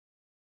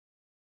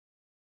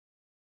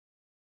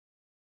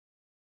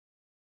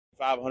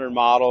500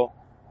 model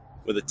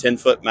with a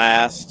 10-foot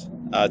mast.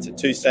 It's a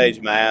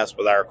two-stage mast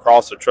with our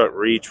across-the-truck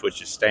reach,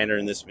 which is standard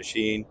in this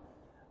machine.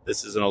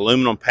 This is an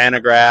aluminum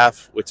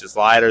pantograph, which is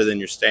lighter than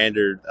your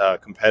standard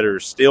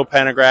competitor's steel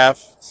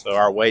pantograph, so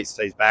our weight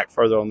stays back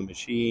further on the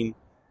machine,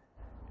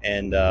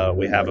 and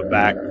we have a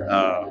back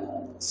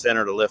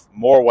center to lift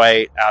more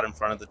weight out in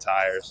front of the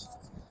tires.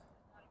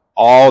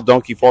 All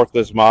Donkey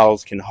Forklift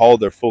models can hold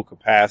their full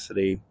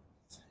capacity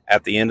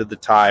at the end of the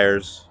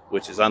tires,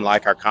 which is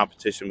unlike our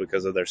competition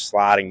because of their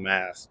sliding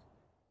mast.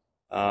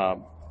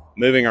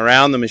 Moving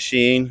around the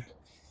machine,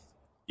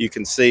 you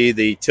can see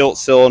the tilt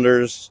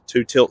cylinders,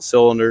 2 tilt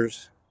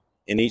cylinders.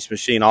 In each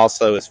machine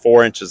also is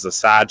 4 inches of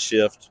side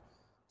shift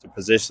to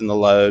position the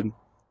load.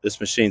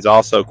 This machine's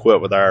also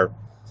equipped with our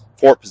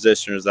fork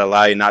positioners that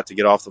allow you not to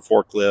get off the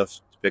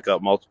forklift to pick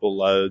up multiple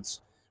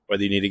loads.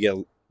 Whether you need to get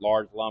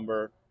large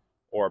lumber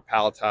or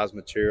palletized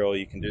material,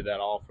 you can do that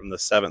all from the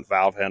 7th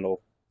valve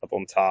handle up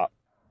on top.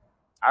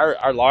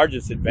 Our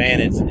largest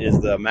advantage is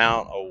the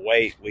amount of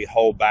weight we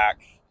hold back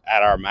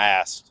at our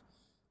mast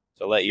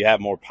to let you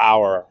have more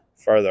power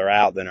further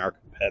out than our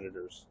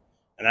competitors.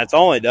 And that's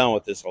only done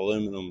with this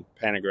aluminum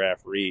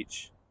pantograph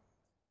reach.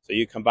 So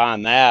you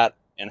combine that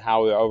and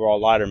how we overall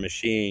lighter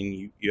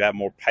machine, you have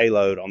more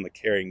payload on the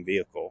carrying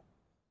vehicle.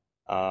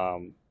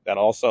 That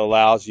also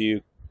allows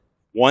you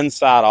one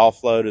side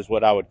offload is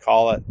what I would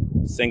call it,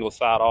 single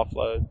side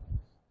offload,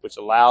 which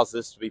allows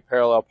this to be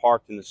parallel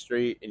parked in the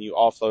street, and you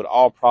offload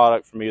all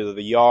product from either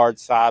the yard,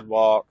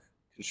 sidewalk,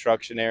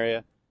 construction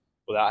area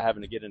without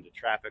having to get into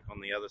traffic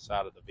on the other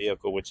side of the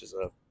vehicle, which is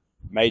a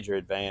major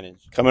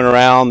advantage. Coming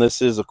around,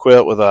 this is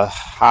equipped with a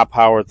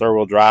high-powered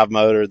third-wheel drive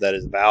motor that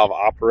is valve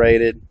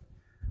operated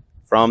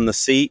from the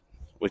seat,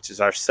 which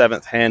is our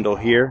 7th handle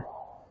here,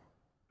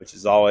 which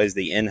is always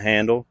the end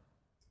handle.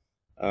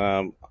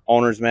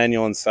 Owner's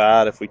manual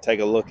inside. If we take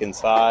a look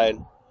inside,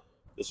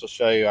 this will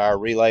show you our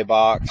relay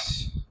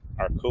box,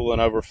 our coolant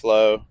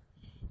overflow,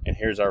 and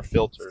here's our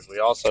filters. We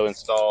also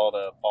installed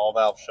a ball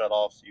valve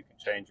shutoff so you can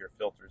change your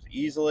filters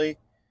easily.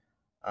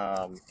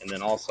 And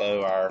then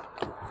also our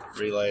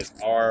relays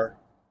are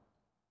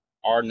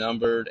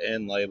numbered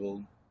and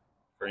labeled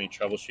for any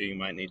troubleshooting you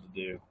might need to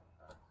do.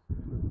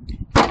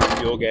 The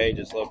fuel gauge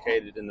is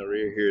located in the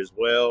rear here as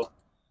well,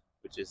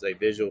 which is a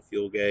visual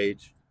fuel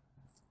gauge.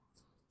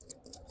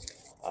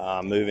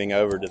 Moving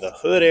over to the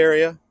hood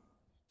area,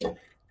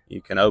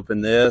 you can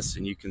open this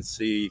and you can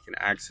see, you can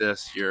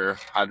access your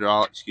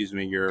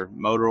your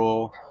motor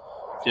oil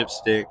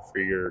dipstick for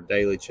your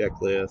daily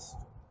checklist.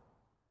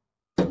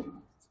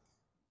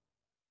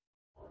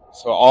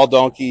 So all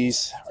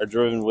donkeys are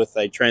driven with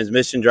a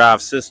transmission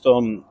drive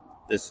system.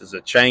 This is a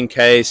chain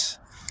case.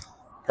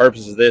 The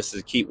purpose of this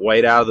is to keep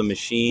weight out of the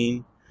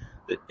machine.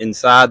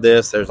 Inside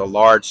this, there's a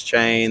large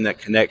chain that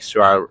connects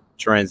to our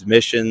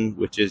transmission,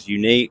 which is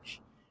unique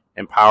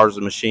and powers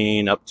the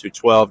machine up to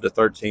 12 to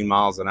 13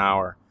 miles an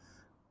hour.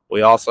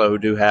 We also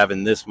do have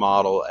in this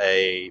model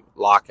a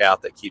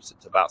lockout that keeps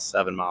it to about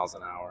 7 miles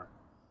an hour.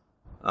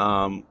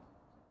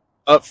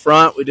 Up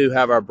front, we do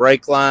have our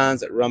brake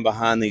lines that run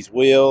behind these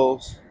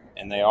wheels,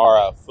 and they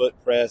are a foot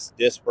press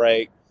disc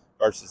brake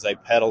versus a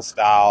pedal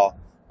style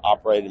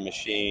operated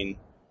machine,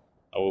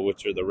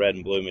 which are the red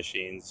and blue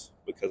machines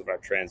because of our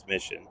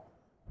transmission.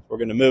 We're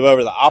going to move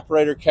over to the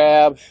operator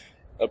cab.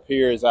 Up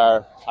here is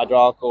our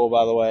hydraulical,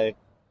 by the way,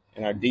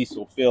 and our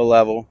diesel fuel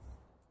level.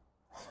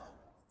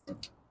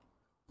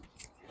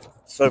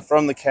 So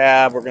from the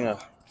cab, we're going to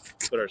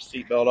put our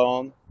seatbelt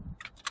on.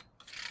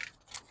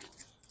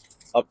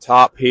 Up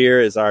top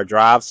here is our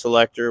drive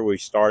selector. We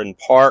start in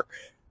park,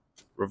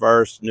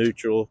 reverse,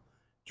 neutral,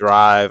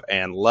 drive,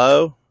 and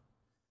low.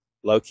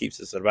 Low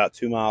keeps us at about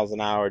 2 miles an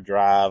hour.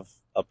 Drive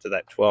up to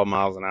that 12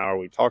 miles an hour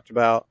we talked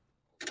about.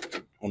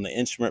 On the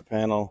instrument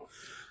panel,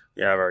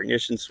 we have our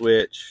ignition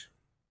switch,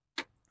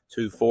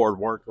 2 forward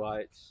work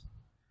lights,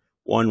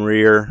 1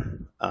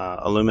 rear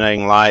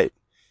illuminating light.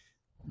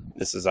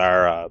 This is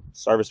our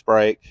service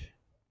brake,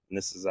 and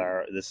this is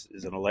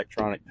an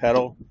electronic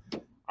pedal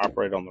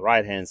operated on the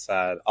right hand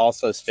side.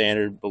 Also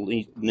standard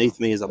beneath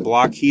me is a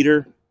block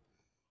heater.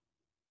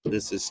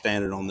 This is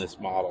standard on this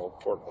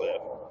model forklift.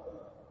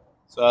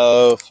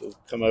 So if you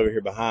come over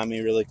here behind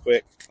me really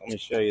quick, let me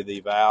show you the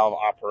valve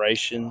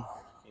operation. You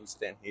can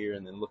stand here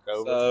and then look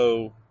over.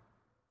 So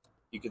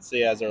you can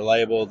see as they're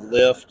labeled: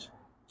 lift,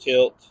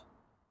 tilt,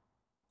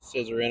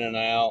 scissor in and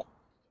out.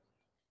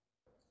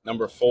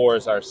 Number 4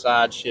 is our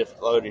side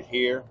shift loaded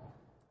here.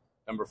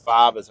 Number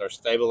 5 is our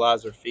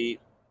stabilizer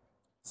feet.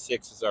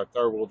 6 is our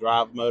third wheel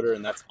drive motor,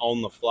 and that's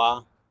on the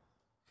fly.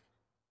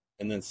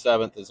 And then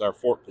 7th is our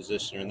fork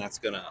positioner, and it's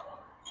gonna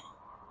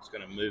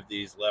move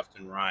these left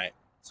and right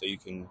so you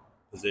can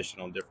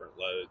position on different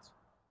loads.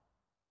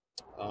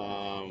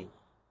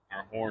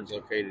 Our horn's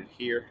located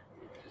here.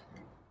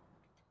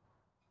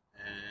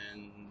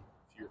 And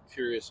if you're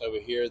curious over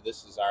here,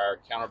 this is our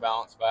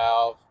counterbalance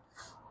valve.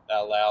 That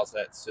allows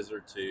that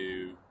scissor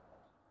to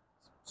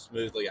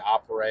smoothly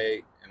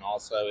operate, and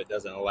also it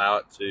doesn't allow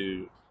it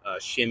to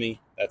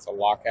shimmy. That's a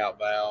lockout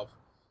valve.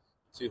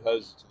 2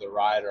 hoses to the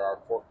right are our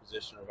fork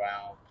positioner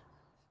valve.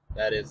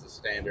 That is a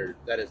standard.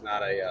 That is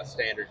not a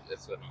standard.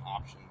 That's an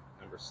option,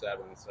 number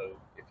 7. So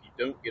if you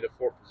don't get a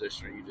fork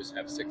positioner, you just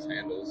have 6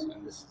 handles,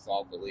 and this is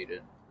all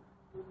deleted.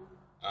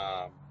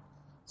 Um,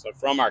 so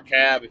from our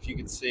cab, if you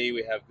can see,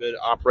 we have good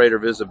operator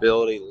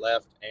visibility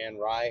left and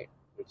right,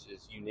 which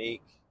is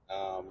unique.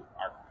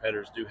 Our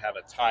competitors do have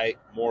a tight,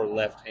 more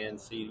left-hand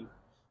seating.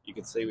 You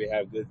can see we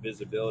have good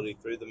visibility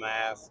through the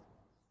mast,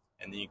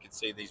 and then you can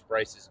see these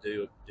braces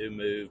do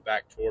move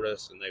back toward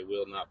us, and they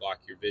will not block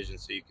your vision,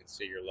 so you can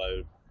see your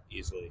load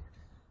easily.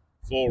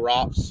 Full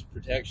ROPS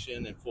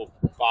protection and full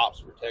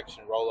FOPS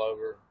protection,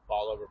 rollover,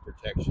 fallover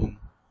protection.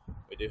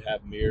 We do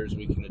have mirrors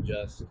we can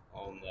adjust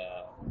on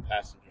the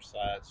passenger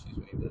side,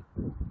 the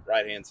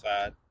right hand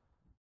side.